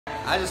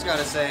I just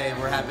gotta say,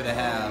 we're happy to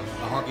have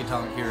a honky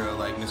tonk hero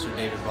like Mr.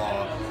 David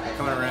Ball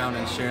coming around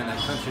and sharing that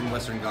country and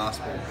western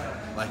gospel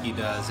like he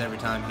does every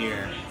time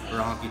here for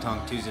Honky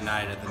Tonk Tuesday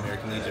night at the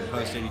American Legion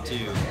Post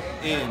 82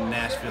 in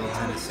Nashville,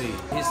 Tennessee.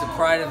 He's the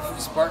pride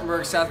of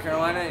Spartanburg, South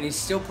Carolina, and he's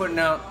still putting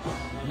out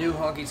new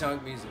honky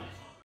tonk music.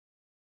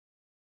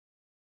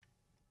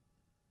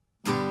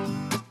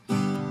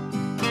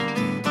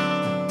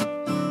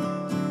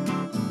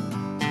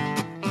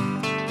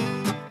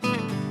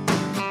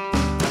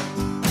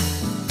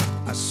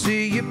 I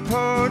see your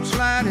porch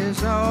light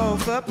is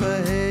off up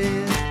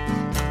ahead.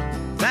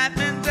 That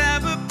means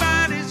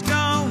everybody's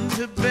gone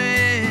to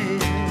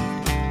bed.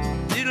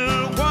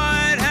 Little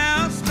white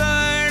house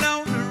start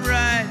on the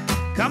right.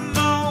 Come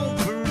on,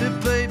 pretty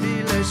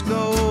baby, let's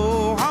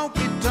go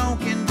honky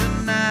tonkin'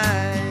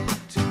 tonight.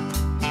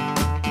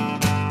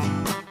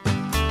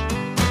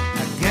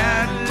 I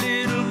got a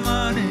little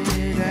money,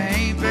 it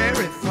ain't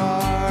very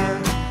far.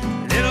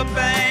 Little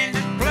band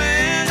is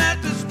playing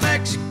at this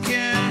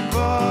Mexican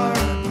bar.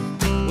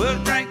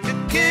 We'll drink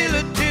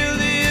tequila till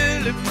the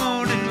early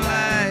morning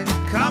light.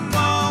 Come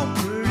on,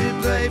 pretty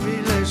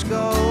baby, let's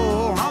go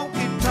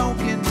honky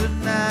tonkin'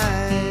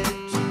 tonight.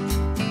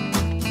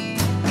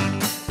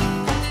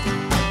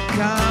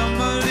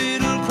 Come a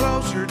little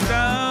closer,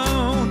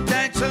 don't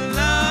dance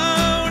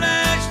alone.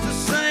 Ask the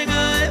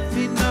singer if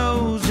he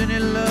knows any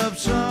love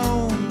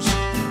songs.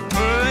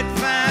 Put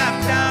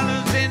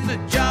 $5 in the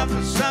jar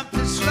for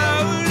something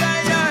slow.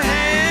 Lay your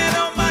head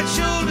on my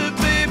shoulder,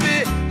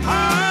 baby,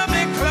 hold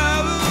me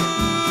close.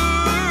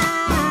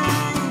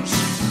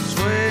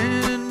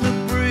 Swaying in the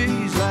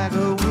breeze like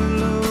a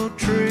willow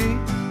tree.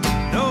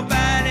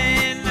 Nobody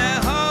in the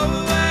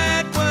whole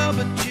wide world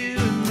but you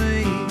and me.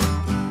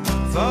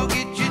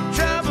 Forget your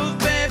troubles,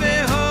 baby,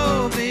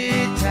 hold me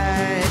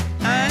tight.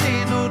 I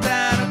ain't no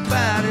doubt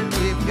about it,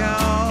 we've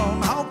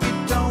gone honky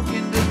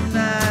tonkin'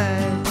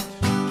 tonight.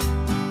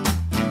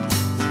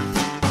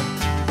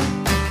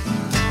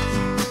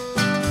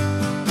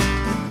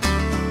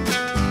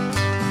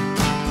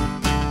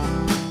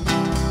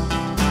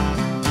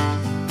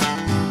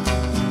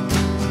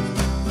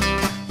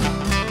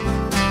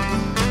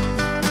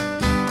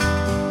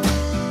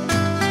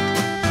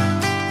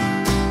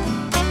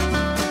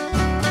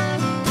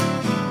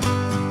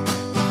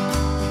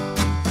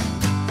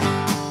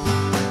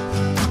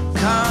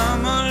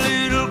 Come a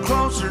little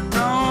closer,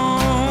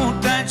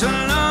 don't dance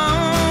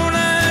alone.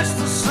 Ask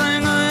the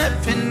singer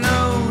if he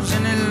knows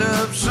any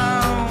love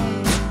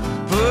songs.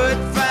 Put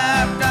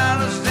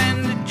 $5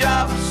 in the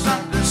jar for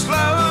something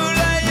slow.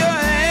 Lay your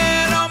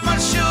head on my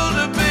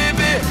shoulder,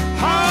 baby,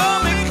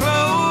 hold me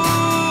close.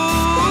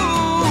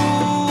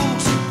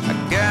 I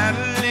got a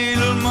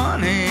little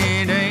money,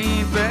 it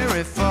ain't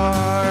very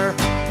far.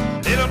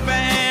 Little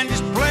band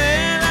is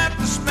playing at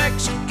this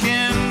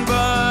Mexican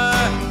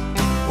bar.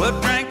 We'll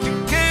drink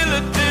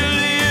tequila till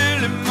the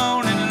early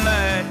morning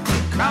light.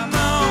 Come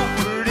on,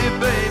 pretty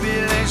baby,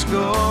 let's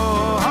go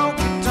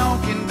honky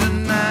tonkin'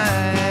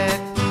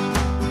 tonight.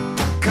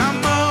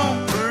 Come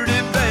on,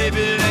 pretty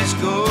baby, let's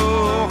go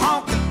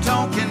honky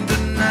tonkin'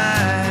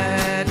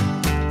 tonight.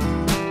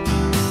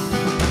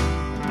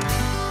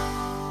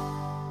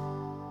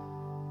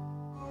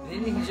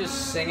 Isn't he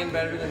just singing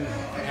better than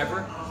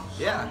ever?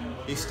 Yeah,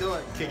 he's still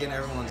kicking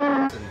everyone's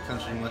in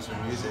country and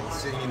western music,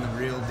 singing the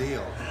real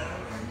deal.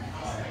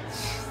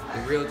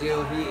 The real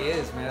deal he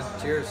is, man.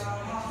 Cheers.